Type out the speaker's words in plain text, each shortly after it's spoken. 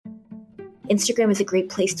Instagram is a great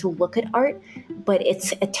place to look at art, but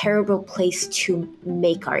it's a terrible place to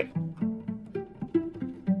make art.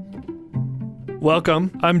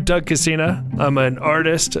 Welcome. I'm Doug Cassina. I'm an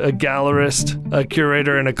artist, a gallerist, a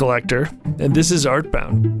curator, and a collector. And this is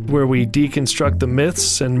Artbound, where we deconstruct the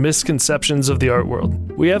myths and misconceptions of the art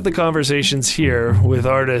world. We have the conversations here with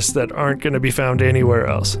artists that aren't going to be found anywhere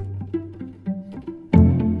else.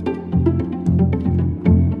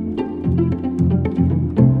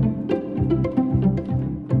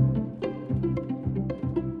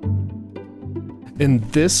 In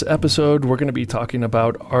this episode, we're going to be talking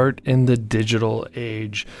about art in the digital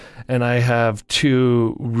age. And I have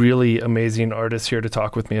two really amazing artists here to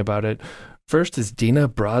talk with me about it. First is Dina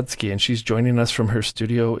Brodsky, and she's joining us from her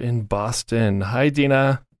studio in Boston. Hi,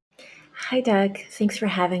 Dina. Hi, Doug. Thanks for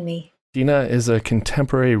having me. Dina is a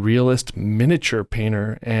contemporary realist miniature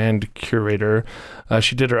painter and curator.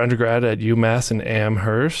 She did her undergrad at UMass in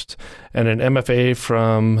Amherst and an MFA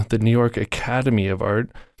from the New York Academy of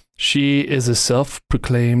Art. She is a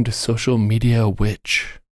self-proclaimed social media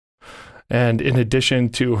witch. And in addition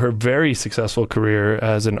to her very successful career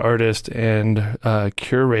as an artist and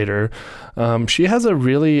curator, she has a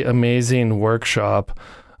really amazing workshop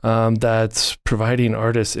that's providing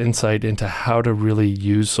artists insight into how to really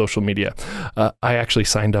use social media. I actually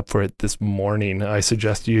signed up for it this morning. I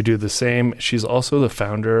suggest you do the same. She's also the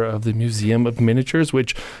founder of the Museum of Miniatures,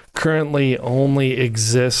 which currently only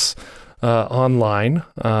exists online,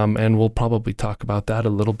 and we'll probably talk about that a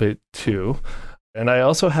little bit too. And I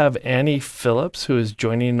also have Annie Phillips, who is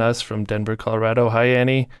joining us from Denver, Colorado. Hi,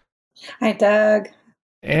 Annie. Hi, Doug.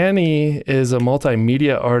 Annie is a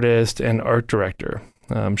multimedia artist and art director.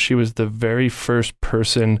 She was the very first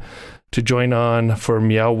person to join on for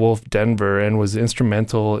Meow Wolf Denver and was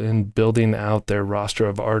instrumental in building out their roster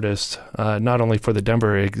of artists, not only for the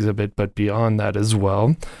Denver exhibit, but beyond that as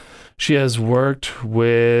well. She has worked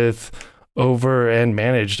with and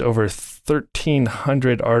managed over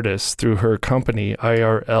 1,300 artists through her company,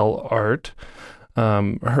 IRL Art.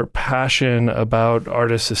 Her passion about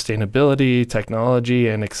artist sustainability, technology,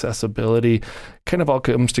 and accessibility kind of all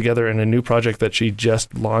comes together in a new project that she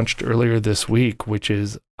just launched earlier this week, which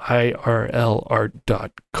is irlart.com.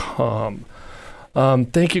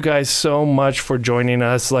 Thank you guys so much for joining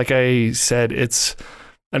us. Like I said, it's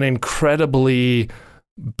an incredibly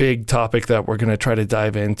big topic that we're going to try to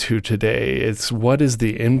dive into today. It's what is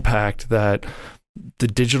the impact that the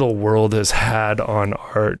digital world has had on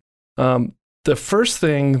art. The first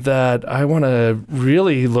thing that I want to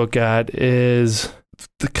really look at is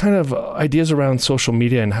the kind of ideas around social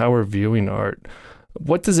media and how we're viewing art.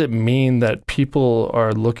 What does it mean that people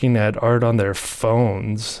are looking at art on their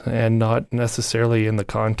phones and not necessarily in the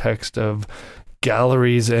context of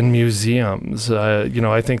galleries and museums?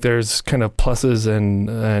 I think there's kind of pluses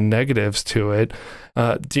and negatives to it.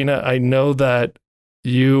 Dina, I know that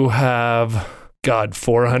you have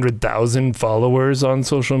 400,000 followers on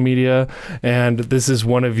social media, and this is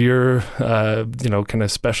one of your, kind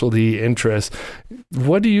of specialty interests.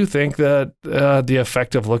 What do you think that the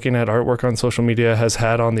effect of looking at artwork on social media has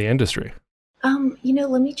had on the industry?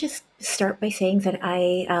 Let me just start by saying that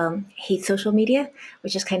I hate social media,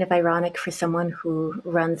 which is kind of ironic for someone who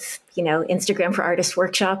runs, Instagram for artist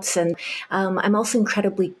workshops. And I'm also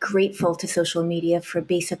incredibly grateful to social media for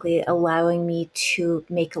basically allowing me to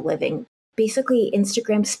make a living. Basically,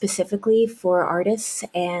 Instagram specifically for artists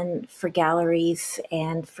and for galleries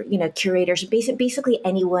and for, curators, basically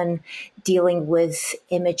anyone dealing with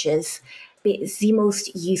images. It's the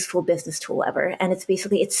most useful business tool ever. And it's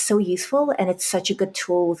so useful and it's such a good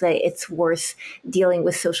tool that it's worth dealing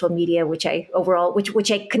with social media, which I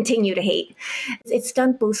continue to hate. It's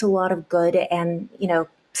done both a lot of good and,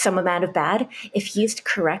 some amount of bad. If used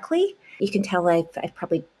correctly, you can tell I've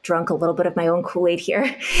probably drunk a little bit of my own Kool-Aid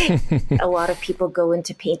here. A lot of people go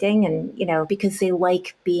into painting and, because they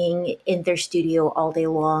like being in their studio all day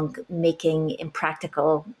long, making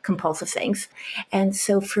impractical, compulsive things. And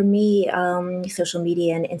so for me, social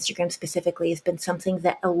media and Instagram specifically has been something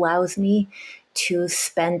that allows me to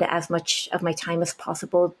spend as much of my time as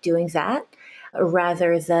possible doing that,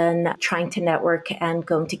 rather than trying to network and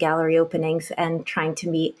going to gallery openings and trying to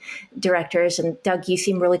meet directors. And Doug, you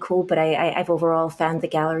seem really cool, but I've overall found the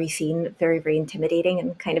gallery scene very, very intimidating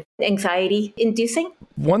and kind of anxiety inducing.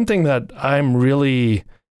 One thing that I'm really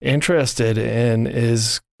interested in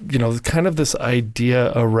is, kind of this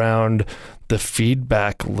idea around the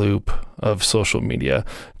feedback loop of social media.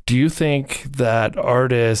 Do you think that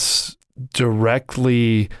artists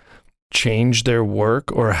directly change their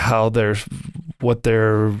work or what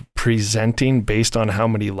they're presenting based on how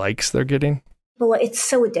many likes they're getting? Well, it's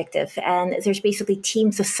so addictive. And there's basically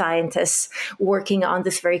teams of scientists working on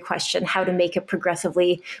this very question, how to make it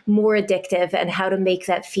progressively more addictive and how to make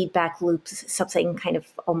that feedback loop something kind of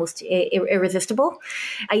almost irresistible.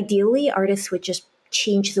 Ideally, artists would just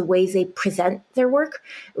change the ways they present their work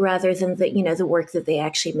rather than the work that they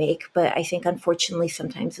actually make. But I think unfortunately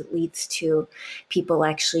sometimes it leads to people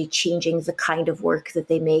actually changing the kind of work that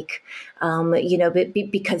they make,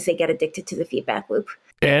 because they get addicted to the feedback loop.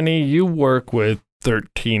 Annie, you work with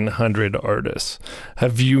 1,300 artists.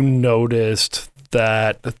 Have you noticed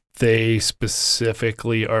that they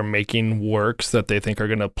specifically are making works that they think are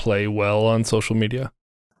going to play well on social media?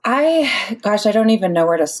 I don't even know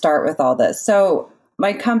where to start with all this. So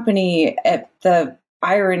my company, the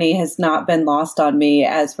irony has not been lost on me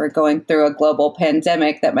as we're going through a global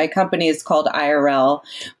pandemic, that my company is called IRL,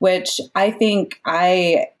 which I think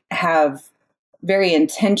I have very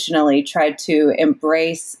intentionally tried to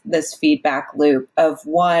embrace this feedback loop of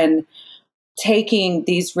one, taking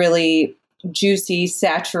these really juicy,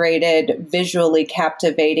 saturated, visually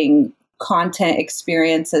captivating content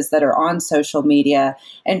experiences that are on social media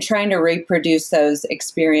and trying to reproduce those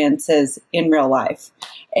experiences in real life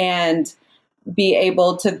and be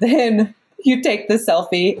able to then, you take the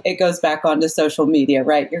selfie, it goes back onto social media,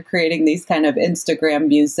 right? You're creating these kind of Instagram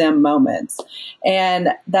museum moments. And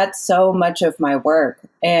that's so much of my work.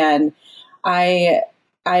 And I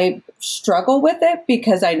struggle with it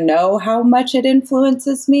because I know how much it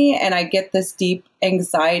influences me. And I get this deep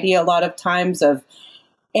anxiety a lot of times of,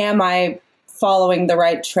 am I following the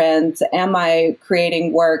right trends? Am I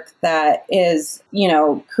creating work that is,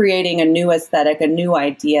 creating a new aesthetic, a new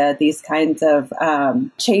idea, these kinds of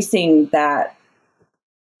chasing that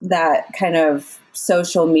kind of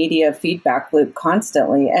social media feedback loop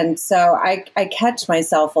constantly. And so I catch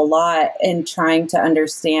myself a lot in trying to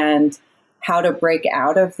understand how to break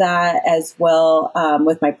out of that as well,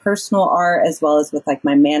 with my personal art, as well as with like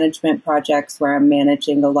my management projects where I'm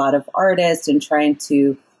managing a lot of artists and trying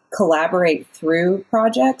to collaborate through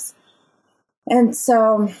projects. And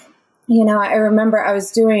so, I remember I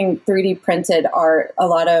was doing 3D printed art, a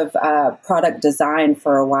lot of product design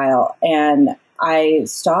for a while, and I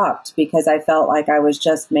stopped because I felt like I was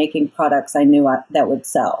just making products I knew that would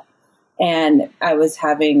sell. And I was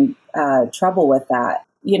having trouble with that.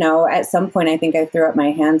 At some point, I think I threw up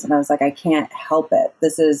my hands and I was like, I can't help it.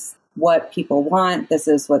 This is what people want. This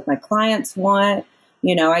is what my clients want.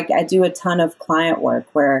 I do a ton of client work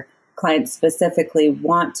where clients specifically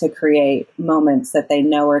want to create moments that they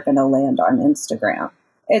know are going to land on Instagram.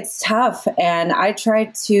 It's tough, and I try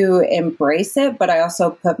to embrace it, but I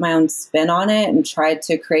also put my own spin on it and try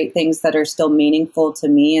to create things that are still meaningful to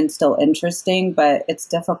me and still interesting, but it's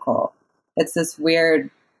difficult. It's this weird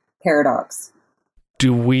paradox.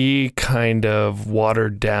 Do we kind of water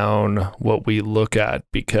down what we look at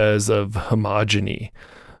because of homogeny?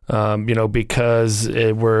 Because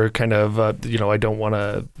we're kind of, I don't want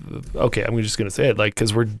to, okay, I'm just going to say it, like,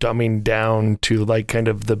 because we're dumbing down to like kind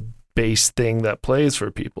of the base thing that plays for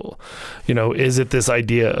people. Is it this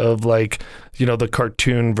idea of like, the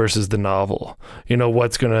cartoon versus the novel?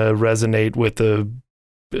 What's going to resonate with a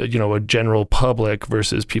general public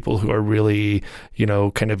versus people who are really,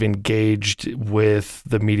 kind of engaged with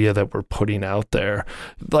the media that we're putting out there.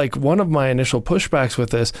 Like, one of my initial pushbacks with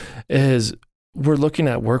this is, we're looking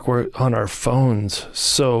at work on our phones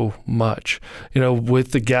so much.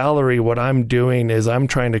 With the gallery, what I'm doing is I'm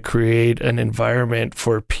trying to create an environment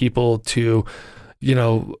for people to,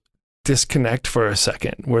 disconnect for a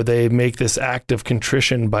second, where they make this act of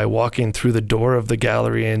contrition by walking through the door of the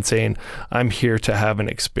gallery and saying, I'm here to have an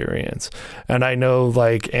experience. And I know,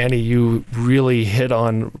 like, Annie, you really hit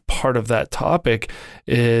on part of that topic.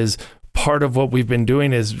 Is part of what we've been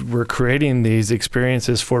doing is we're creating these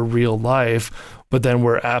experiences for real life, but then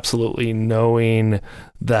we're absolutely knowing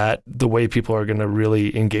that the way people are going to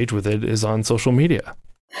really engage with it is on social media.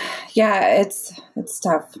 Yeah, it's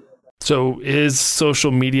tough. So is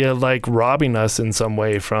social media like robbing us in some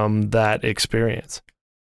way from that experience?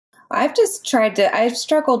 I've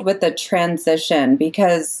struggled with the transition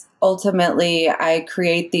because ultimately I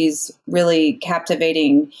create these really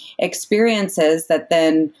captivating experiences that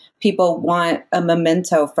then people want a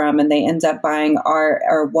memento from, and they end up buying art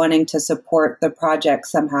or wanting to support the project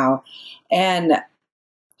somehow. And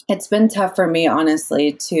it's been tough for me,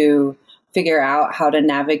 honestly, to figure out how to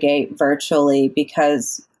navigate virtually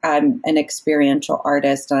because I'm an experiential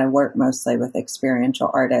artist and I work mostly with experiential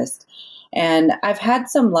artists. And I've had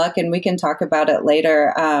some luck, and we can talk about it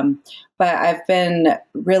later, but I've been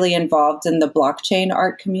really involved in the blockchain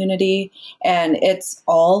art community, and it's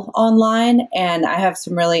all online. And I have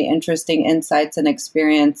some really interesting insights and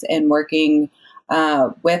experience in working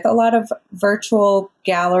with a lot of virtual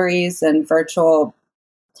galleries and virtual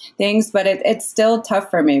things, but it's still tough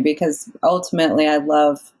for me because ultimately I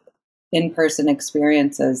love in-person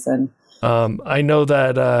experiences. And I know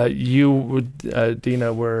that you,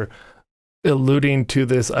 Dina, were alluding to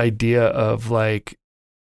this idea of like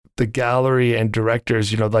the gallery and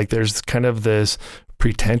directors, like there's kind of this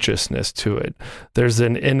pretentiousness to it. There's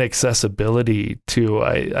an inaccessibility to,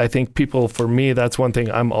 I think people, for me, that's one thing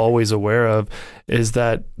I'm always aware of, is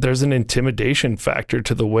that there's an intimidation factor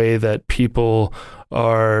to the way that people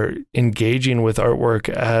are engaging with artwork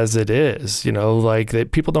as it is, like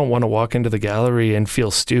that people don't want to walk into the gallery and feel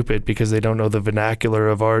stupid because they don't know the vernacular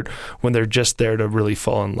of art when they're just there to really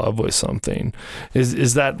fall in love with something.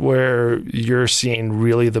 Is that where you're seeing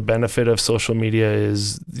really the benefit of social media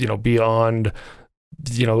is, beyond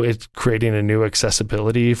it's creating a new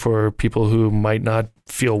accessibility for people who might not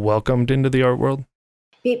feel welcomed into the art world?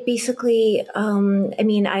 Basically,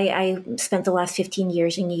 I spent the last 15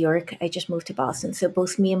 years in New York. I just moved to Boston. So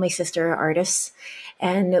both me and my sister are artists.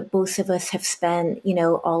 And both of us have spent,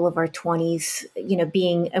 all of our 20s,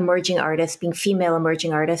 being emerging artists, being female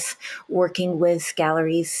emerging artists, working with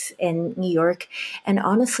galleries in New York. And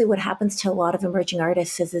honestly, what happens to a lot of emerging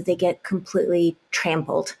artists is that they get completely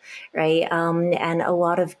trampled, right? And a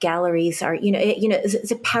lot of galleries are,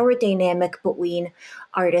 it's a power dynamic between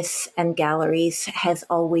artists and galleries has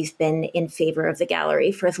always been in favor of the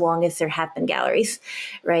gallery for as long as there have been galleries,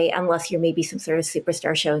 right? Unless you're maybe some sort of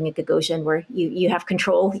superstar showing at Gagosian where you have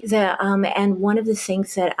control. And one of the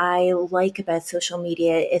things that I like about social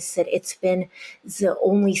media is that it's been the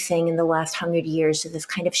only thing in the last 100 years that has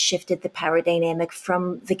kind of shifted the power dynamic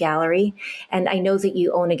from the gallery. And I know that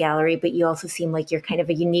you own a gallery, but you also seem like you're kind of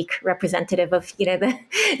a unique representative of,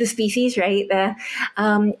 the species, right?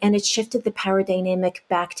 And it shifted the power dynamic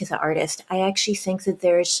back to the artist. I actually think that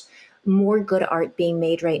there's more good art being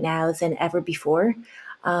made right now than ever before.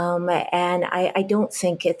 And I don't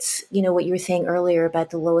think it's, what you were saying earlier about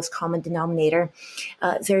the lowest common denominator.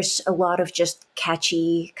 There's a lot of just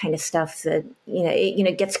catchy kind of stuff that,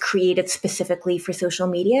 gets created specifically for social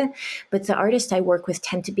media. But the artists I work with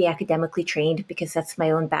tend to be academically trained because that's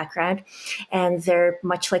my own background. And they're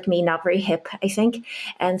much like me, not very hip, I think.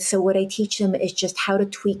 And so what I teach them is just how to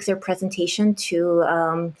tweak their presentation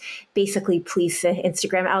to basically please the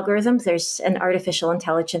Instagram algorithms. There's an artificial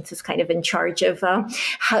intelligence that's kind of in charge of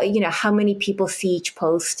how many people see each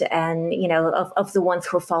post and, of the ones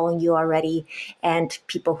who are following you already and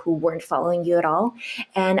people who weren't following you at all.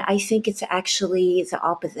 And I think it's actually the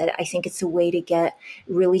opposite. I think it's a way to get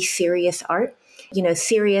really serious art,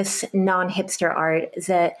 serious non-hipster art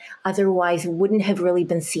that otherwise wouldn't have really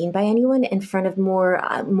been seen by anyone in front of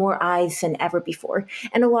more eyes than ever before.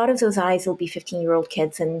 And a lot of those eyes will be 15-year-old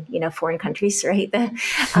kids in, foreign countries, right?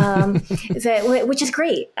 Which is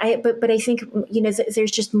great. But I think,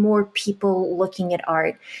 there's just more people looking at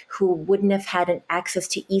art who wouldn't have had an access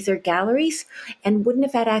to either galleries and wouldn't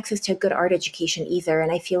have had access to a good art education either.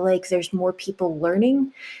 And I feel like there's more people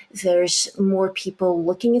learning. There's more people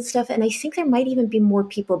looking at stuff. And I think there might even be more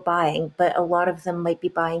people buying, but a lot of them might be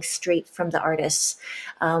buying straight from the artists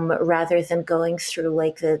rather than going through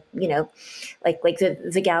like the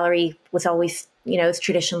gallery was always, is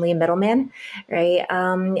traditionally a middleman, right?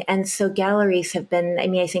 And so galleries have been,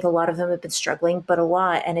 I think a lot of them have been struggling, but a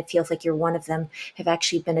lot, and it feels like you're one of them, have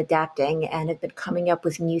actually been adapting and have been coming up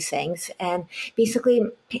with new things. And basically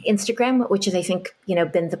Instagram, which is, I think,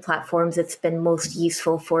 been the platforms that's been most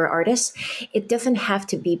useful for artists, it doesn't have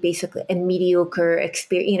to be basically a mediocre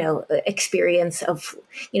experience of,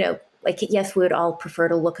 yes, we would all prefer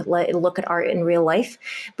to look at art in real life,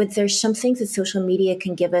 but there's some things that social media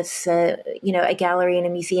can give us, a gallery and a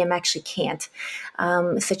museum actually can't,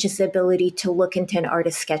 such as the ability to look into an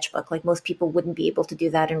artist's sketchbook. Like most people wouldn't be able to do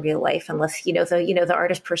that in real life unless the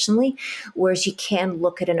artist personally. Whereas you can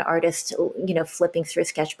look at an artist, flipping through a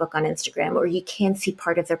sketchbook on Instagram, or you can see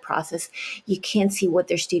part of their process. You can see what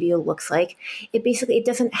their studio looks like. It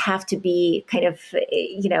doesn't have to be kind of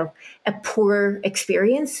a poor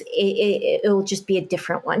experience. It'll just be a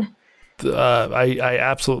different one. I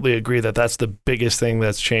absolutely agree that that's the biggest thing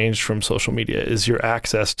that's changed from social media is your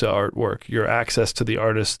access to artwork, your access to the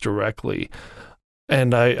artist directly.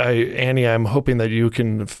 And Annie, I'm hoping that you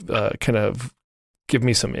can kind of give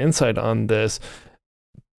me some insight on this,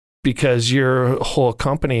 because your whole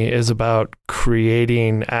company is about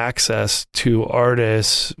creating access to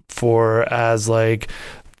artists for as like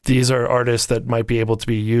these are artists that might be able to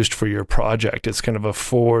be used for your project. It's kind of a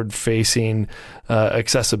forward-facing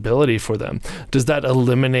accessibility for them. Does that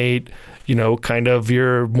eliminate, kind of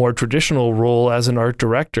your more traditional role as an art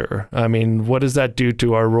director? I mean, what does that do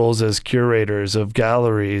to our roles as curators of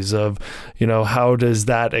galleries, of, how does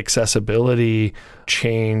that accessibility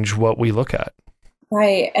change what we look at?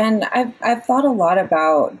 Right. And I've thought a lot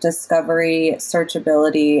about discovery,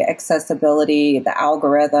 searchability, accessibility, the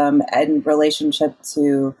algorithm, and relationship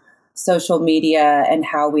to social media and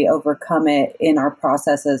how we overcome it in our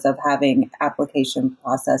processes of having application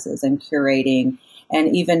processes and curating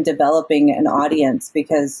and even developing an audience.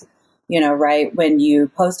 Because, right, when you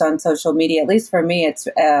post on social media, at least for me, it's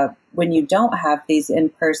when you don't have these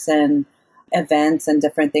in-person events and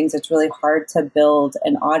different things, it's really hard to build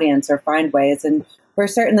an audience or find ways. And we're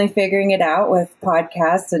certainly figuring it out with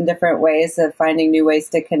podcasts and different ways of finding new ways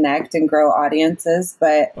to connect and grow audiences.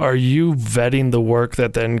 But are you vetting the work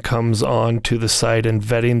that then comes on to the site and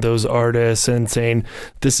vetting those artists and saying,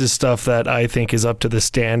 this is stuff that I think is up to the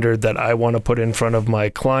standard that I want to put in front of my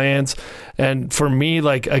clients? And for me,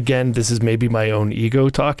 again, this is maybe my own ego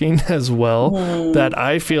talking as well, that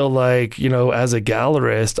I feel like, as a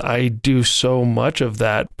gallerist, I do so much of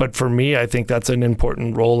that. But for me, I think that's an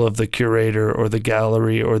important role of the curator or the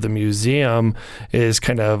gallery or the museum, is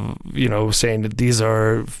kind of, saying that these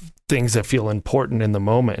are things that feel important in the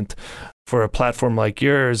moment. For a platform like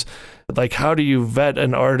yours, how do you vet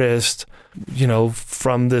an artist,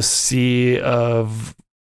 from this sea of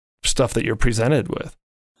stuff that you're presented with?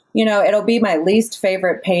 It'll be my least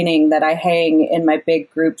favorite painting that I hang in my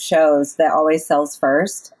big group shows that always sells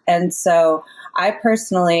first. And so I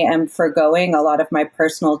personally am forgoing a lot of my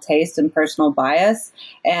personal taste and personal bias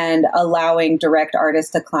and allowing direct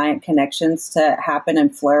artist to client connections to happen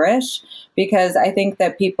and flourish, because I think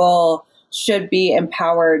that people should be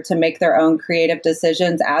empowered to make their own creative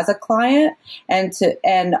decisions as a client,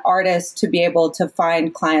 and artists to be able to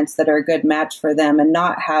find clients that are a good match for them and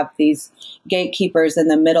not have these gatekeepers in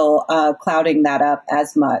the middle clouding that up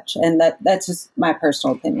as much. And that's just my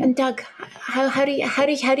personal opinion. And Doug, how do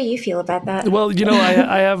you feel about that? Well,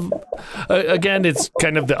 I have again, it's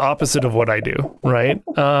kind of the opposite of what I do, right?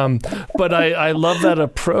 But I love that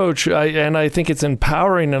approach, and I think it's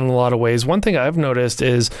empowering in a lot of ways. One thing I've noticed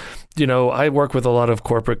is, I work with a lot of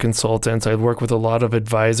corporate consultants. I work with a lot of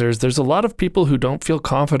advisors. There's a lot of people who don't feel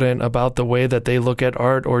confident about the way that they look at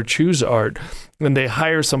art or choose art, and they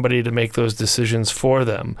hire somebody to make those decisions for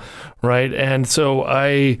them, right? And so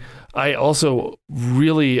I also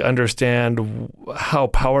really understand how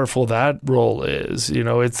powerful that role is.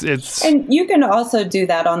 It's and you can also do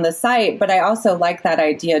that on the site, but I also like that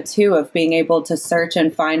idea too of being able to search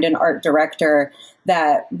and find an art director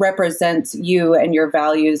that represents you and your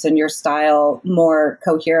values and your style more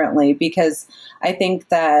coherently. Because I think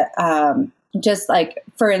that just like,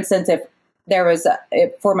 for instance, if there was,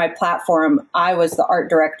 for my platform, I was the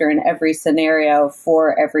art director in every scenario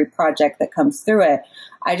for every project that comes through it,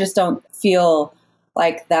 I just don't feel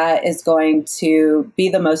like that is going to be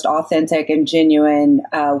the most authentic and genuine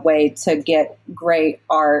way to get great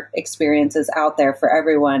art experiences out there for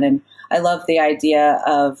everyone. And I love the idea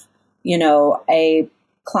of, a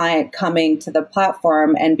client coming to the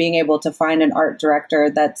platform and being able to find an art director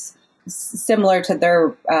that's similar to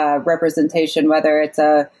their representation, whether it's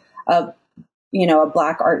a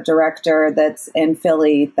Black art director that's in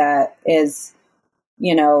Philly that is,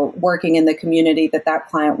 working in the community that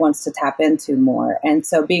client wants to tap into more. And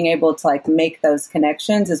so being able to make those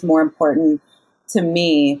connections is more important to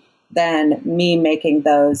me than me making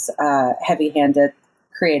those heavy-handed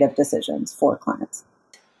creative decisions for clients.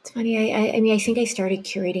 It's funny. I think I started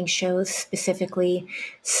curating shows specifically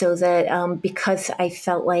so that because I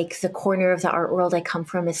felt like the corner of the art world I come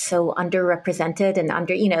from is so underrepresented and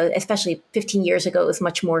especially 15 years ago, it was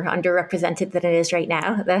much more underrepresented than it is right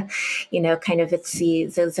now. It's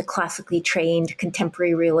the classically trained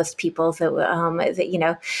contemporary realist people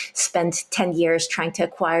that spend 10 years trying to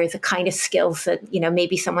acquire the kind of skills that,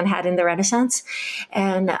 maybe someone had in the Renaissance.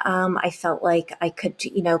 And I felt like I could,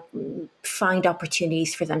 find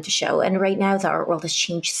opportunities for them to show. And right now, the art world has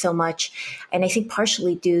changed so much. And I think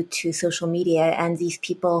partially due to social media, and these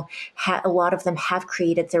people, a lot of them have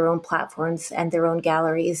created their own platforms and their own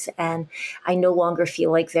galleries. And I no longer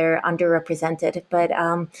feel like they're underrepresented. But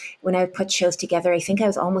when I put shows together, I think I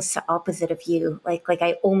was almost the opposite of you. Like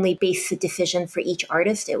I only based the decision for each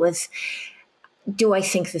artist. It was, do I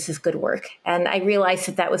think this is good work? And I realized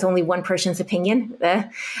that was only one person's opinion, but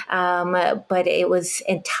it was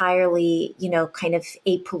entirely, kind of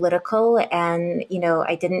apolitical. And,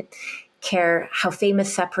 I didn't care how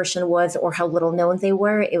famous that person was or how little known they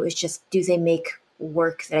were. It was just, do they make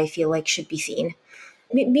work that I feel like should be seen.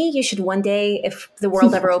 Me, you should one day, if the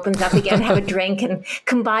world ever opens up again, have a drink and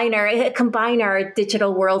combine our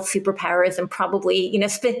digital world superpowers, and probably,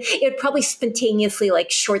 it would probably spontaneously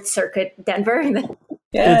like short circuit Denver.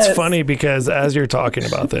 Yes. It's funny because as you're talking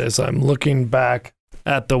about this, I'm looking back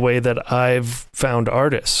at the way that I've found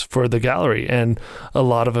artists for the gallery. And a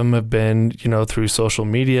lot of them have been, through social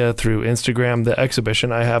media, through Instagram. The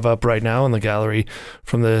exhibition I have up right now in the gallery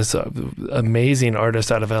from this amazing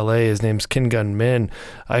artist out of LA, his name's Kingun Min.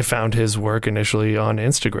 I found his work initially on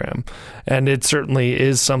Instagram. And it certainly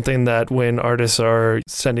is something that when artists are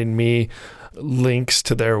sending me links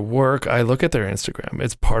to their work, I look at their Instagram.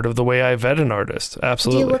 It's part of the way I vet an artist.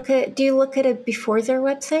 Absolutely. Do you look at it before their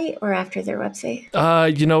website or after their website?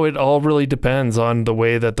 It all really depends on the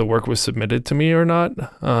way that the work was submitted to me or not.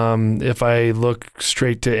 If I look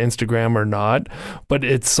straight to Instagram or not, but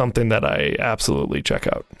it's something that I absolutely check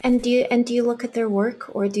out. And do you look at their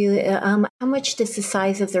work, or do you, how much does the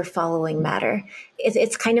size of their following matter?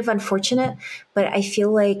 It's kind of unfortunate, but I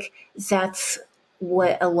feel like that's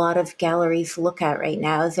what a lot of galleries look at right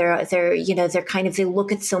now. They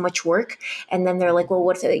look at so much work, and then they're like, well,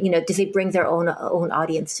 does they bring their own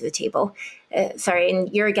audience to the table? Sorry, and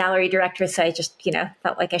you're a gallery director, so I just,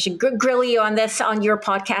 felt like I should grill you on this on your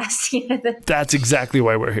podcast. That's exactly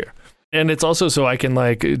why we're here. And it's also so I can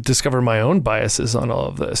discover my own biases on all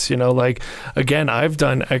of this. Again, I've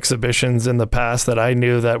done exhibitions in the past that I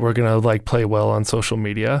knew that were going to play well on social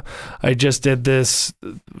media. I just did this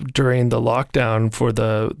during the lockdown for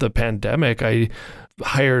the pandemic. I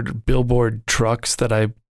hired billboard trucks that I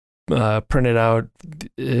printed out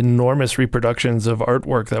enormous reproductions of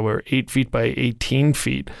artwork that were 8 feet by 18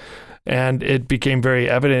 feet. And it became very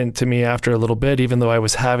evident to me after a little bit, even though I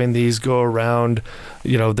was having these go around,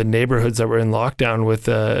 the neighborhoods that were in lockdown with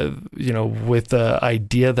the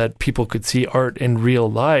idea that people could see art in real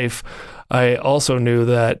life. I also knew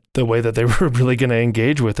that the way that they were really going to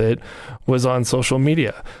engage with it was on social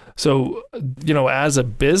media. So, as a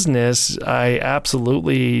business, I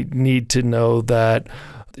absolutely need to know that,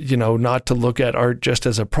 not to look at art just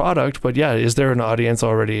as a product, but is there an audience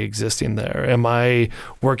already existing there? Am I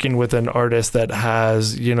working with an artist that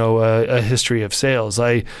has, a history of sales?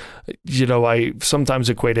 I sometimes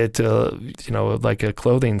equate it to, like a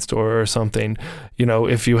clothing store or something.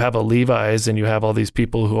 If you have a Levi's and you have all these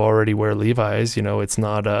people who already wear Levi's, it's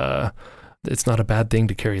not a bad thing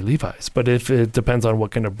to carry Levi's, but if it depends on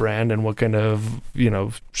what kind of brand and what kind of,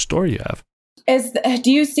 store you have.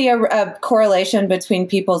 Do you see a correlation between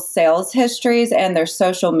people's sales histories and their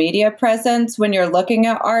social media presence when you're looking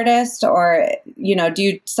at artists, or, do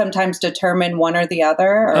you sometimes determine one or the other?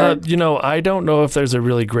 Or? I don't know if there's a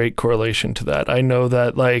really great correlation to that. I know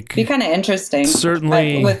that be kind of interesting.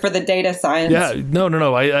 Certainly. For the data science. Yeah,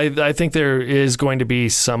 no. I think there is going to be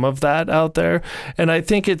some of that out there. And I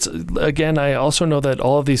think I also know that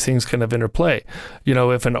all of these things kind of interplay.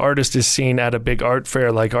 If an artist is seen at a big art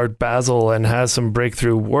fair like Art Basel and has some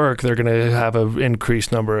breakthrough work, they're going to have an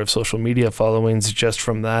increased number of social media followings just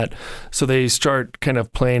from that. So they start kind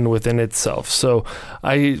of playing within itself. So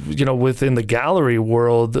within the gallery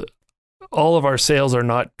world, all of our sales are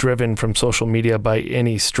not driven from social media by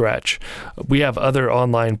any stretch. We have other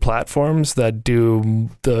online platforms that do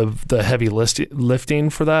the heavy lifting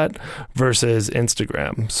for that versus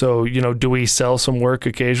Instagram. So, do we sell some work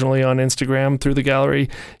occasionally on Instagram through the gallery?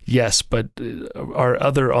 Yes, but our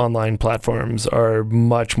other online platforms are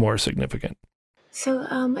much more significant. So,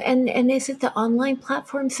 and is it the online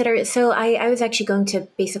platforms that are, so I was actually going to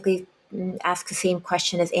basically ask the same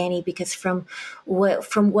question as Annie, because from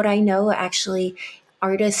what I know, actually,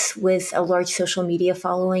 artists with a large social media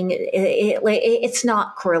following, it's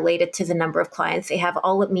not correlated to the number of clients they have.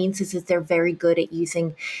 All it means is that they're very good at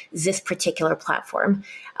using this particular platform.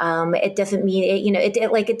 It doesn't mean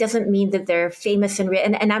it doesn't mean that they're famous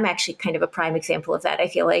and I'm actually kind of a prime example of that. I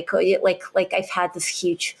feel like I've had this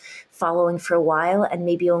huge following for a while, and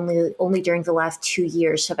maybe only during the last 2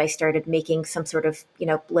 years have I started making some sort of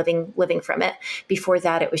living from it. Before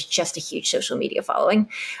that, it was just a huge social media following,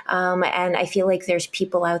 and I feel like there's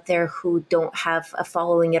people out there who don't have a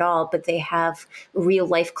following at all, but they have real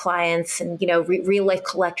life clients and real life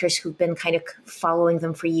collectors who've been kind of following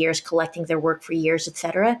them for years, collecting their work for years,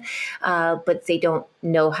 etc. But they don't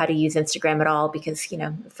know how to use Instagram at all because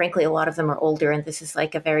frankly, a lot of them are older, and this is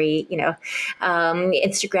like a very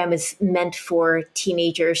Instagram is is meant for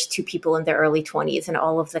teenagers to people in their early 20s, and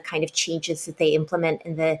all of the kind of changes that they implement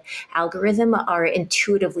in the algorithm are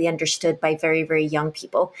intuitively understood by very, very young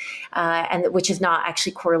people, and which is not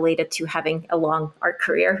actually correlated to having a long art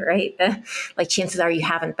career, right? Like chances are you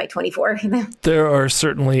haven't by 24. There are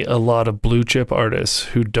certainly a lot of blue chip artists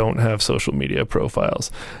who don't have social media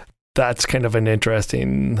profiles. That's kind of an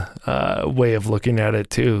interesting way of looking at it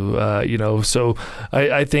too. So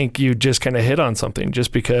I think you just kind of hit on something.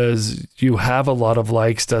 Just because you have a lot of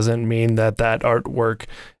likes doesn't mean that artwork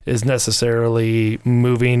is necessarily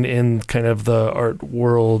moving in kind of the art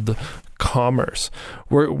world commerce.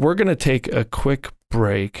 We're going to take a quick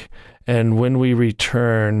break. And when we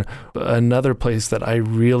return, another place that I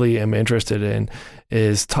really am interested in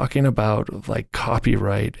is talking about like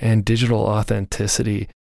copyright and digital authenticity.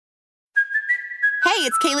 Hey,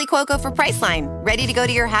 it's Kaylee Cuoco for Priceline. Ready to go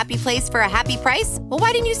to your happy place for a happy price? Well,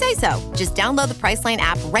 why didn't you say so? Just download the Priceline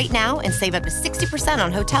app right now and save up to 60%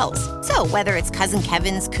 on hotels. So whether it's Cousin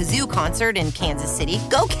Kevin's Kazoo Concert in Kansas City,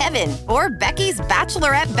 go Kevin, or Becky's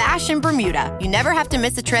Bachelorette Bash in Bermuda, you never have to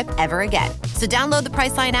miss a trip ever again. So download the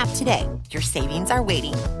Priceline app today. Your savings are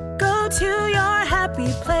waiting. Go to your happy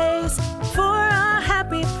place for a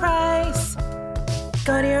happy price.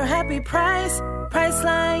 Go to your happy price,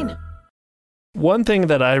 Priceline. One thing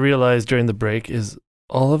that I realized during the break is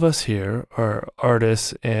all of us here are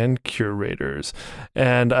artists and curators.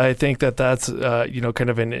 And I think that that's, kind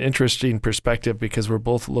of an interesting perspective, because we're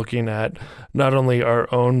both looking at not only our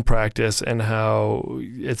own practice and how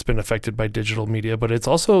it's been affected by digital media, but it's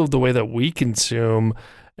also the way that we consume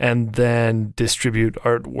and then distribute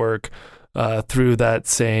artwork through that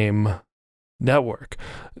same network.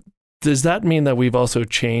 Does that mean that we've also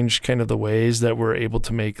changed kind of the ways that we're able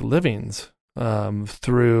to make livings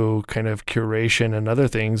through kind of curation and other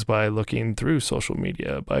things by looking through social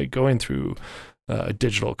media, by going through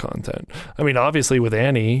digital content? I mean, obviously with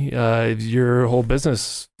Annie, your whole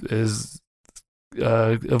business is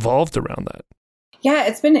evolved around that. Yeah,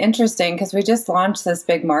 it's been interesting because we just launched this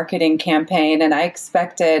big marketing campaign, and I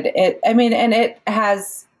expected it. I mean, and it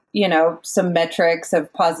has, some metrics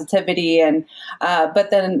of positivity, and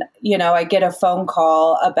but then, I get a phone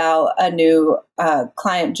call about a new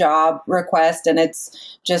client job request, and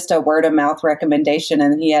it's just a word of mouth recommendation,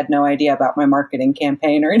 and he had no idea about my marketing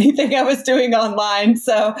campaign or anything I was doing online.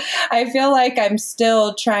 So I feel like I'm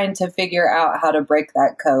still trying to figure out how to break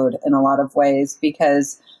that code in a lot of ways,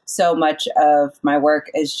 because so much of my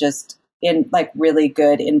work is just in like really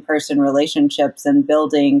good in-person relationships and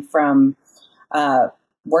building from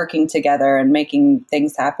working together and making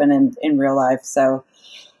things happen in real life. So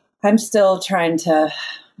I'm still trying to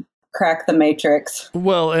crack the matrix.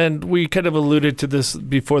 Well, and we kind of alluded to this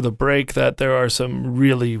before the break, that there are some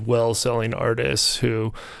really well-selling artists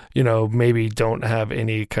who, maybe don't have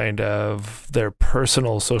any kind of their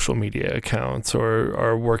personal social media accounts, or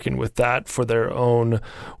are working with that for their own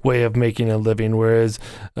way of making a living. Whereas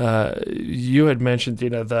you had mentioned,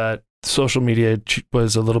 that social media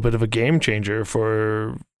was a little bit of a game changer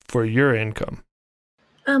for your income.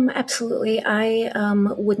 Absolutely. I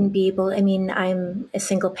wouldn't be able, I'm a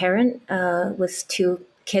single parent with two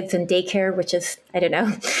kids in daycare, which is, I don't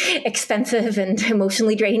know, expensive and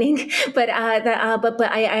emotionally draining. But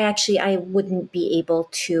I wouldn't be able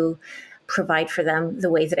to provide for them the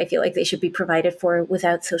way that I feel like they should be provided for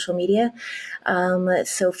without social media.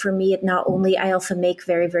 So for me, I also make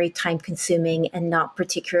very, very time consuming and not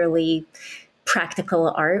particularly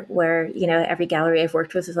practical art, where, every gallery I've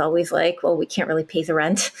worked with is always like, well, we can't really pay the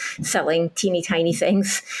rent selling teeny tiny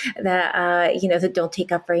things that, that don't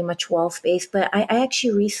take up very much wall space. But I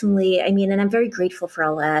actually recently, and I'm very grateful for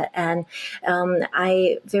all that. And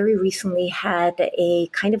I very recently had a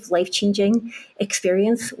kind of life-changing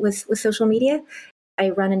experience with social media. I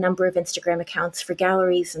run a number of Instagram accounts for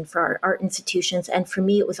galleries and for art institutions. And for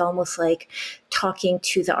me, it was almost like talking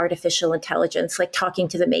to the artificial intelligence, like talking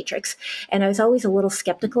to the matrix. And I was always a little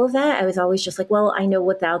skeptical of that. I was always just like, well, I know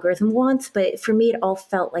what the algorithm wants, but for me, it all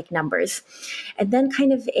felt like numbers. And then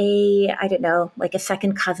kind of a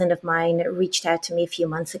second cousin of mine reached out to me a few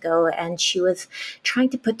months ago, and she was trying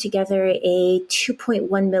to put together a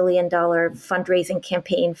 $2.1 million fundraising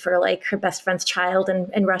campaign for like her best friend's child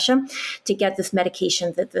in Russia to get this medication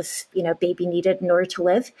that this, baby needed in order to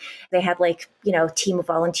live. They had a team of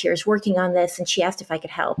volunteers working on this, and she asked if I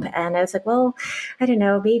could help. And I was like, well, I don't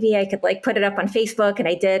know, maybe I could put it up on Facebook, and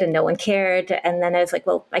I did, and no one cared. And then I was like,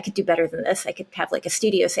 well, I could do better than this. I could have a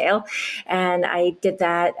studio sale. And I did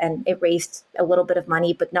that, and it raised a little bit of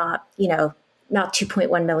money, but not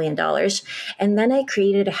 $2.1 million. And then I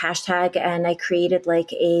created a hashtag, and I created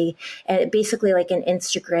basically an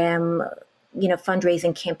Instagram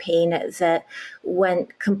fundraising campaign that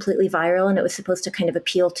went completely viral, and it was supposed to kind of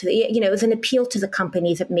appeal to it was an appeal to the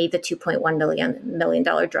companies that made the $2.1 million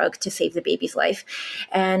drug to save the baby's life.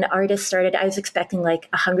 And artists started, I was expecting like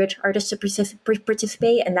 100 artists to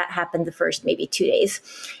participate, and that happened the first maybe 2 days.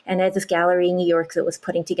 And I had this gallery in New York that was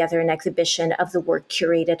putting together an exhibition of the work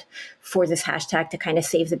curated for this hashtag to kind of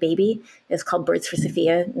save the baby. It's called Birds for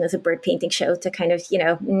Sophia, and it was a bird painting show to kind of,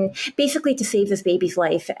 basically to save this baby's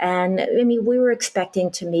life. And I mean, we were expecting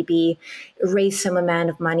to maybe raise some amount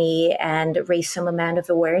of money and raise some amount of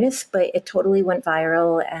awareness, but it totally went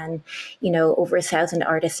viral. And, over 1,000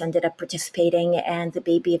 artists ended up participating, and the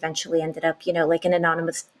baby eventually ended up, like an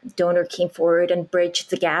anonymous donor came forward and bridged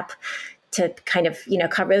the gap to kind of,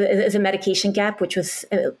 cover as a medication gap, which was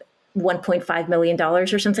 $1.5 million or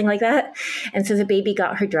something like that. And so the baby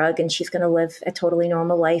got her drug, and she's going to live a totally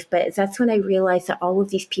normal life. But that's when I realized that all of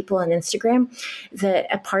these people on Instagram, that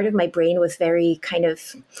a part of my brain was very kind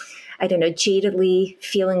of, jadedly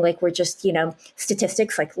feeling like we're just,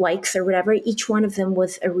 statistics, like likes or whatever. Each one of them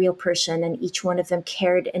was a real person, and each one of them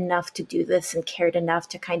cared enough to do this and cared enough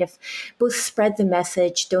to kind of both spread the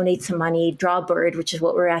message, donate some money, draw a bird, which is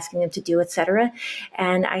what we're asking them to do, etc.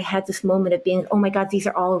 And I had this moment of being, oh my God, these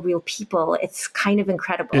are all real people. It's kind of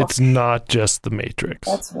incredible. It's not just the Matrix.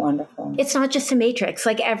 That's wonderful. It's not just a Matrix.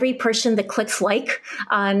 Like every person that clicks like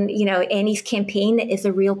on, Annie's campaign is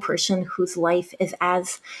a real person whose life is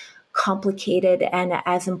as complicated and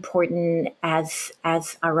as important as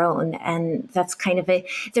our own. And that's kind of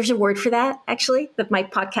there's a word for that, actually, that my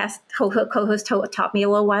podcast co-host taught me a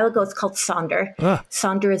little while ago. It's called Sonder.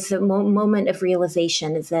 Sonder is the moment of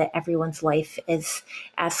realization, is that everyone's life is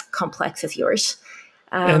as complex as yours.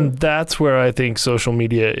 And that's where I think social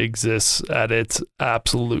media exists at its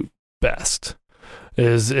absolute best,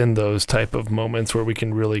 is in those type of moments where we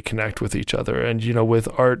can really connect with each other. And, with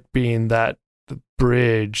art being that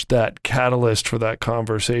bridge, that catalyst for that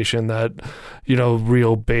conversation, that,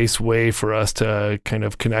 real base way for us to kind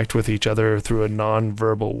of connect with each other through a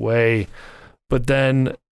non-verbal way. But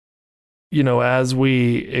then, as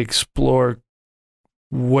we explore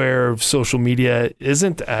where social media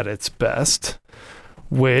isn't at its best,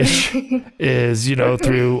 which is,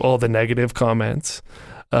 through all the negative comments,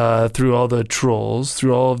 through all the trolls,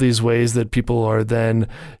 through all of these ways that people are then,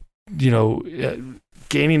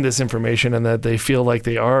 gaining this information, and that they feel like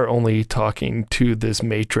they are only talking to this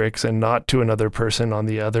matrix and not to another person on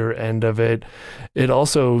the other end of it. It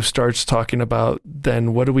also starts talking about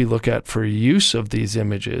then what do we look at for use of these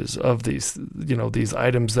images, of these, these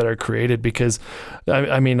items that are created, because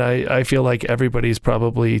I feel like everybody's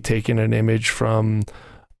probably taken an image from,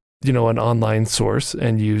 an online source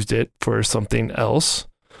and used it for something else.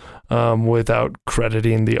 Without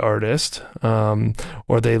crediting the artist,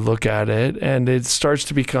 or they look at it and it starts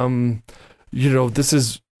to become, this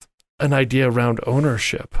is an idea around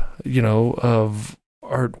ownership, of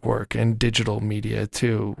artwork and digital media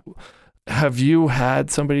too. Have you had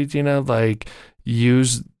somebody, Dina, like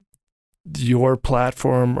use your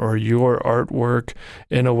platform or your artwork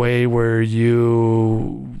in a way where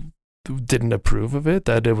you didn't approve of it,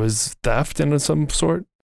 that it was theft in some sort?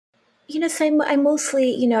 So I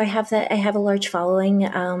mostly, I have a large following.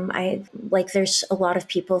 There's a lot of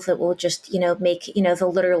people that will just, make,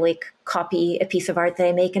 they'll literally copy a piece of art that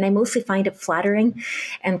I make. And I mostly find it flattering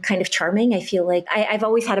and kind of charming. I feel like I've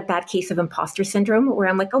always had a bad case of imposter syndrome, where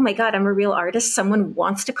I'm like, oh my God, I'm a real artist. Someone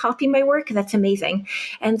wants to copy my work. That's amazing.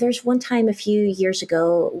 And there's one time a few years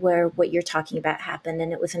ago where what you're talking about happened.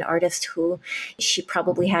 And it was an artist who, she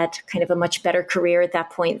probably had kind of a much better career at that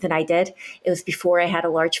point than I did. It was before I had a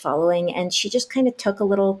large following. And she just kind of took a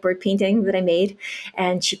little bird painting that I made,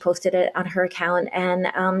 and she posted it on her account, and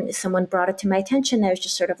someone brought it to my attention. I was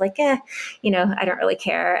just sort of like, I don't really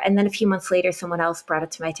care. And then a few months later, someone else brought it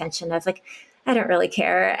to my attention. I was like, I don't really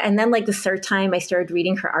care. And then like the third time I started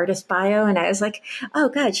reading her artist bio, and I was like, oh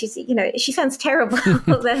God, she's, she sounds terrible.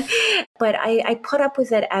 But I put up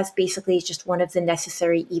with it as basically just one of the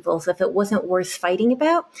necessary evils if it wasn't worth fighting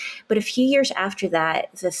about. But a few years after that,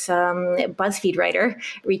 this BuzzFeed writer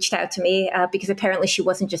reached out to me because apparently she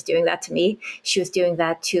wasn't just doing that to me. She was doing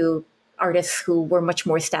that to artists who were much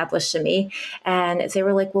more established than me. And they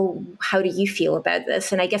were like, well, how do you feel about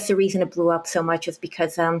this? And I guess the reason it blew up so much was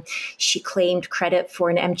because she claimed credit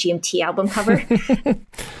for an MGMT album cover. I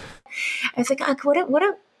was like, what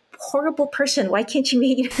a horrible person. Why can't you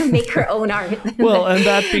make her own art? Well, and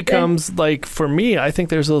that becomes like, for me, I think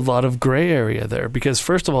there's a lot of gray area there, because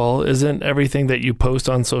first of all, isn't everything that you post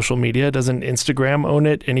on social media, doesn't Instagram own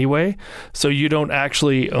it anyway? So you don't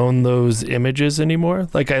actually own those images anymore.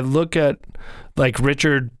 Like I look at like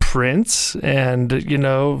Richard Prince, and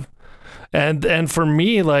And for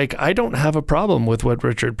me, like, I don't have a problem with what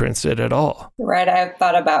Richard Prince did at all. Right. I've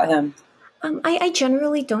thought about him. I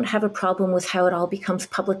generally don't have a problem with how it all becomes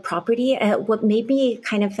public property. What made me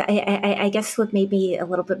kind of, I guess what made me a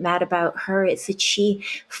little bit mad about her is that she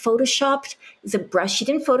photoshopped the brush. She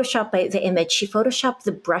didn't Photoshop the image. She photoshopped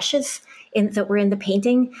the brushes that were in the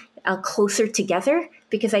painting closer together,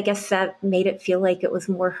 because I guess that made it feel like it was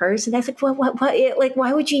more hers. And I was like, well,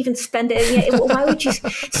 why would you even spend it? Why would you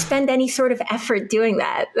spend any sort of effort doing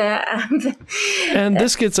that? And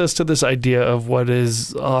this gets us to this idea of what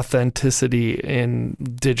is authenticity in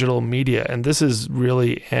digital media. And this is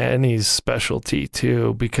really Annie's specialty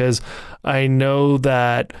too, because I know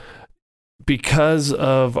that because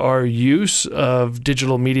of our use of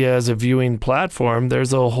digital media as a viewing platform,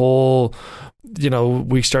 there's a whole,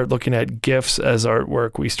 we start looking at GIFs as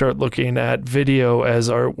artwork. We start looking at video as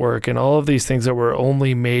artwork, and all of these things that were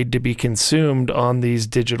only made to be consumed on these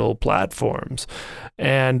digital platforms.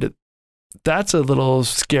 And that's a little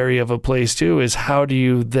scary of a place too, is how do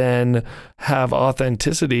you then have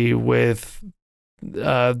authenticity with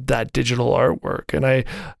that digital artwork? And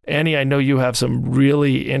Annie, I know you have some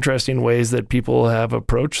really interesting ways that people have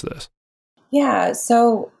approached this. Yeah.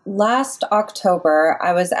 So last October,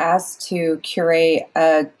 I was asked to curate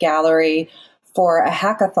a gallery for a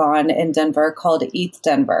hackathon in Denver called ETH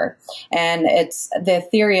Denver. And it's the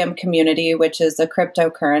Ethereum community, which is a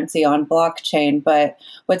cryptocurrency on blockchain. But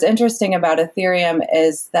what's interesting about Ethereum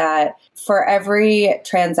is that for every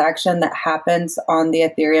transaction that happens on the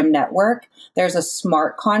Ethereum network, there's a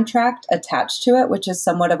smart contract attached to it, which is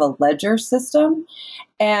somewhat of a ledger system.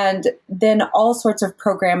 And then all sorts of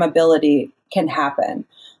programmability can happen.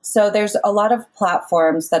 So there's a lot of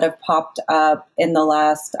platforms that have popped up in the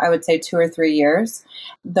last, I would say, 2 or 3 years.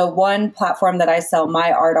 The one platform that I sell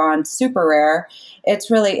my art on, Super Rare,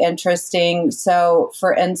 it's really interesting. So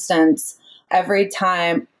for instance, every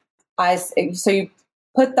time so you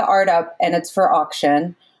put the art up and it's for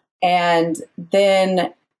auction. And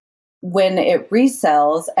then when it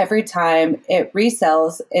resells, every time it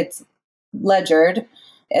resells, it's ledgered.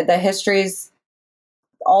 The history's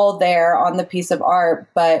all there on the piece of art,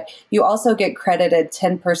 but you also get credited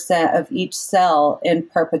 10% of each sell in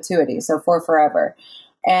perpetuity, so for forever.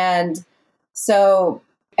 And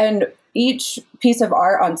each piece of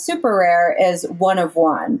art on Super Rare is one of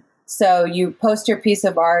one. So you post your piece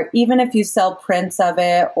of art, even if you sell prints of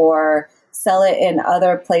it or sell it in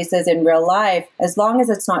other places in real life, as long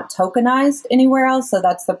as it's not tokenized anywhere else. So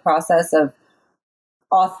that's the process of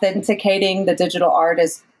authenticating the digital art,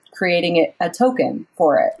 is creating a token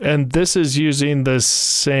for it. And this is using the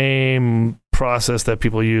same process that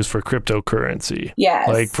people use for cryptocurrency. Yes.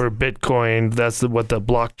 Like for Bitcoin, that's what the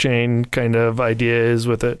blockchain kind of idea is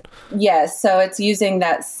with it. Yes. So it's using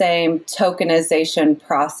that same tokenization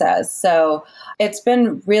process. So it's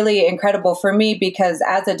been really incredible for me because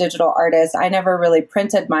as a digital artist, I never really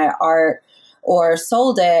printed my art or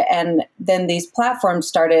sold it. And then these platforms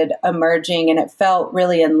started emerging, and it felt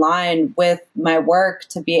really in line with my work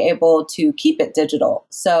to be able to keep it digital.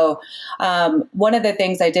 So one of the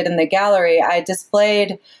things I did in the gallery, I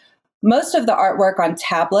displayed most of the artwork on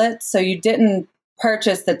tablets. So you didn't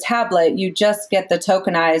purchase the tablet, you just get the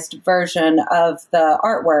tokenized version of the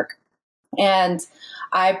artwork. And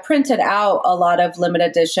I printed out a lot of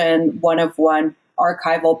limited edition, one-of-one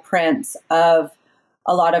archival prints of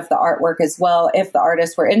a lot of the artwork as well, if the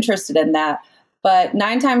artists were interested in that. But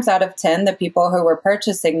 9 times out of 10, the people who were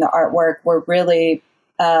purchasing the artwork were really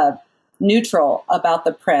neutral about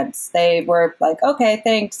the prints. They were like, okay,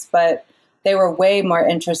 thanks, but they were way more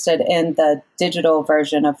interested in the digital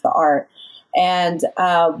version of the art. And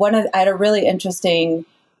I had a really interesting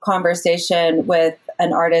conversation with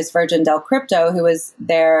an artist, Virgin Del Crypto, who was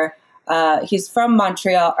there. He's from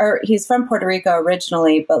Montreal, or he's from Puerto Rico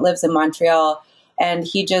originally, but lives in Montreal. And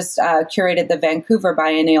he just curated the Vancouver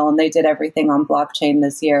Biennial, and they did everything on blockchain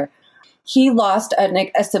this year. He lost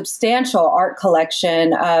a substantial art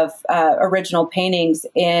collection of original paintings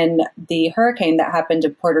in the hurricane that happened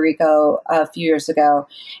in Puerto Rico a few years ago.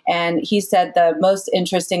 And he said the most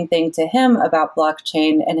interesting thing to him about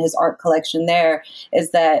blockchain and his art collection there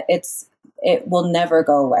is that it will never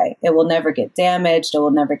go away. It will never get damaged. It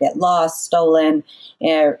will never get lost, stolen,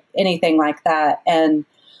 anything like that. And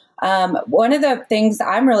one of the things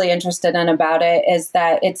I'm really interested in about it is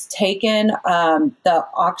that it's taken the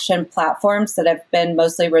auction platforms that have been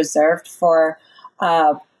mostly reserved for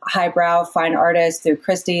highbrow fine artists through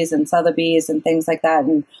Christie's and Sotheby's and things like that,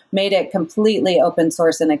 and made it completely open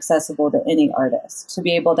source and accessible to any artist to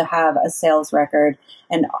be able to have a sales record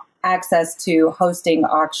and access to hosting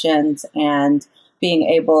auctions and being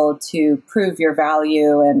able to prove your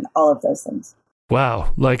value and all of those things.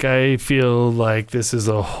 Wow. Like, I feel like this is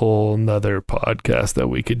a whole nother podcast that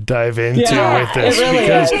we could dive into with this. It really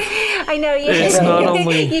because is. I know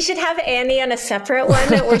you should have Annie on a separate one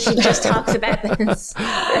where she just talks about this.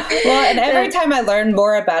 Well, and every time I learn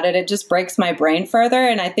more about it, it just breaks my brain further.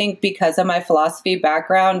 And I think because of my philosophy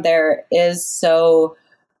background, there is so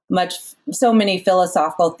many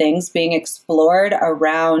philosophical things being explored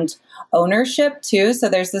around ownership too. So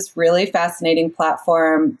there's this really fascinating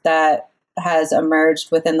platform that has emerged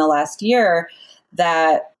within the last year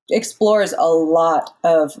that explores a lot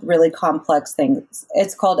of really complex things.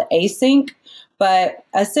 It's called Async, but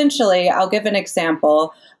essentially, I'll give an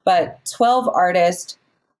example, but 12 artists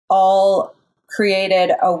all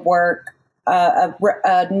created a work,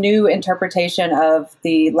 a new interpretation of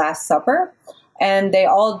the Last Supper, and they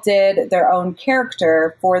all did their own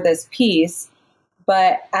character for this piece.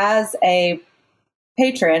 But as a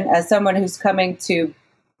patron, as someone who's coming to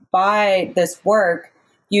buy this work,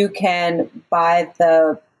 you can buy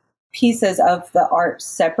the pieces of the art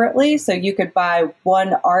separately. So you could buy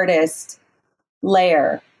one artist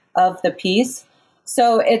layer of the piece.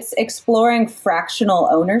 So it's exploring fractional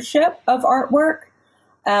ownership of artwork.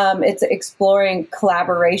 It's exploring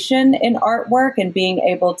collaboration in artwork and being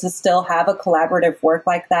able to still have a collaborative work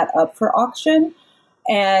like that up for auction.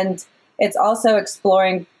 And it's also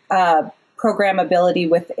exploring programmability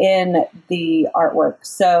within the artwork.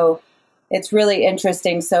 So it's really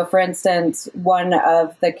interesting. So for instance, one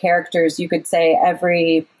of the characters, you could say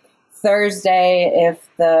every Thursday, if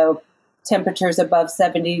the temperature is above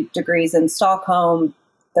 70 degrees in Stockholm,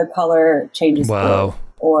 the color changes blue,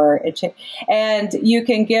 and you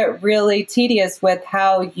can get really tedious with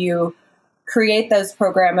how you create those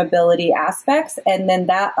programmability aspects. And then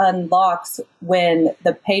that unlocks when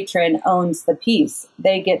the patron owns the piece.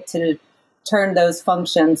 They get to turn those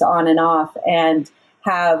functions on and off and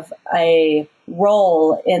have a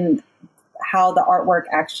role in how the artwork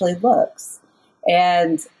actually looks.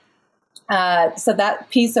 And so that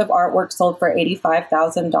piece of artwork sold for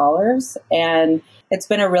 $85,000. And it's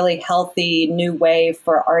been a really healthy new way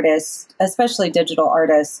for artists, especially digital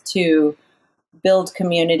artists, to build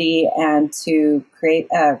community and to create,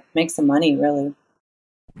 make some money, really.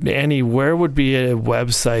 Annie, where would be a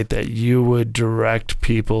website that you would direct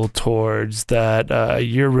people towards that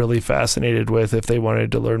you're really fascinated with if they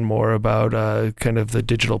wanted to learn more about kind of the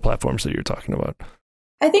digital platforms that you're talking about?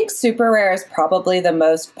 I think Super Rare is probably the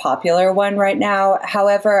most popular one right now.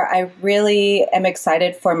 However, I really am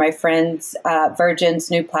excited for my friend's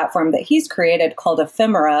Virgin's new platform that he's created called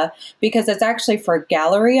Ephemera, because it's actually for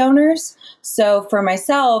gallery owners. So for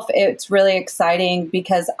myself, it's really exciting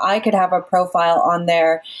because I could have a profile on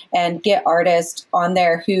there and get artists on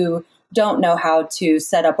there who don't know how to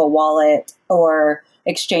set up a wallet or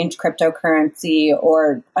exchange cryptocurrency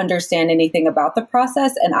or understand anything about the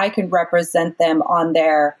process, and I can represent them on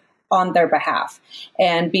their behalf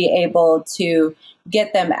and be able to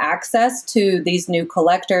get them access to these new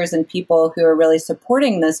collectors and people who are really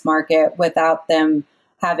supporting this market without them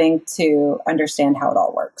having to understand how it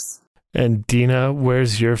all works. And Dina,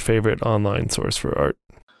 where's your favorite online source for art?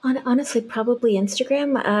 Honestly, probably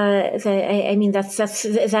Instagram. I mean,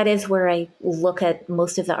 that is where I look at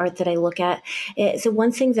most of the art that I look at. So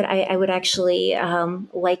one thing that I would actually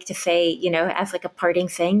like to say, as like a parting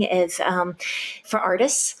thing is for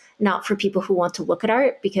artists, not for people who want to look at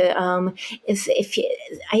art, because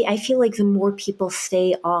I feel like the more people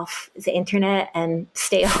stay off the internet and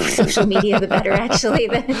stay off social media, the better, actually.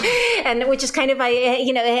 And which is kind of,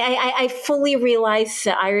 I fully realize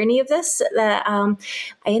the irony of this. That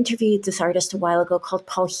I interviewed this artist a while ago called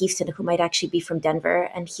Paul Houston, who might actually be from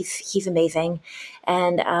Denver, and he's amazing.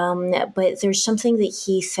 And but there's something that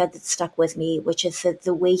he said that stuck with me, which is that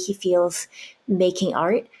the way he feels making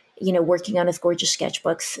art, working on his gorgeous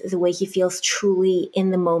sketchbooks, the way he feels truly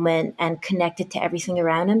in the moment and connected to everything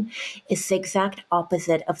around him is the exact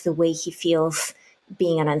opposite of the way he feels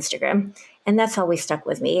being on Instagram. And that's always stuck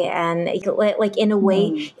with me. And like in a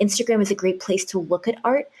way, Instagram is a great place to look at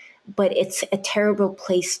art, but it's a terrible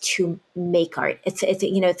place to make art. It's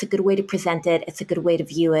a good way to present it. It's a good way to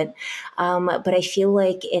view it. But I feel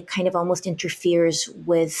like it kind of almost interferes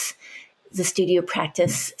with the studio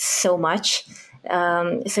practice so much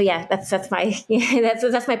So yeah, that's my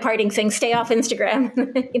that's my parting thing. Stay off Instagram.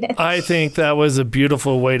 I think that was a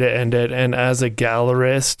beautiful way to end it. And as a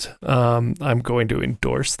gallerist, I'm going to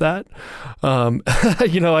endorse that.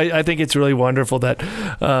 I think it's really wonderful that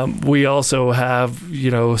we also have,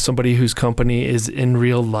 somebody whose company is in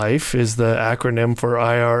real life, is the acronym for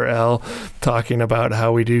IRL, talking about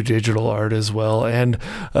how we do digital art as well. And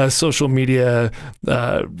social media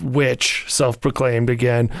witch, self-proclaimed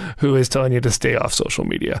again, who is telling you to stay off social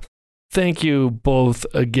media. Thank you both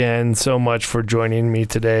again so much for joining me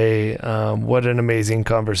today. What an amazing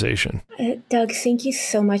conversation. Doug, thank you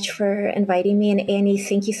so much for inviting me. And Annie,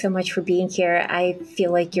 thank you so much for being here. I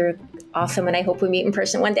feel like you're awesome, and I hope we meet in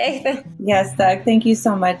person one day. Yes, Doug, thank you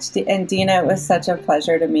so much. And Dina, it was such a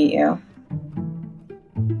pleasure to meet you.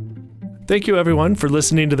 Thank you, everyone, for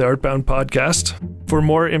listening to the Artbound podcast. For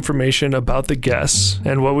more information about the guests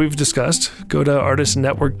and what we've discussed, go to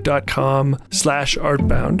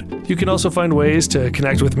artistnetwork.com/artbound. You can also find ways to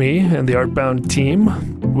connect with me and the Artbound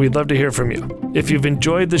team. We'd love to hear from you. If you've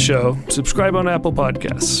enjoyed the show, subscribe on Apple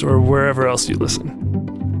Podcasts or wherever else you listen.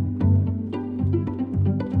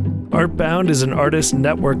 Artbound is an Artist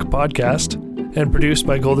Network podcast and produced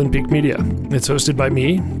by Golden Peak Media. It's hosted by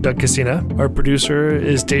me, Doug Cassina. Our producer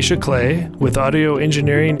is Dacia Clay, with audio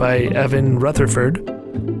engineering by Evan Rutherford.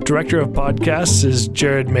 Director of podcasts is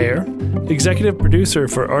Jared Mayer. Executive producer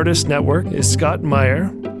for Artist Network is Scott Meyer.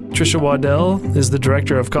 Trisha Waddell is the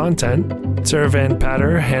director of content. Sarah Van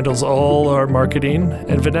Patter handles all our marketing,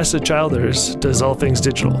 and Vanessa Childers does all things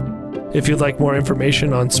digital. If you'd like more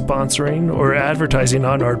information on sponsoring or advertising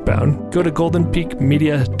on Artbound, go to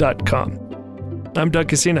goldenpeakmedia.com. I'm Doug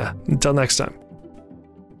Cassina. Until next time.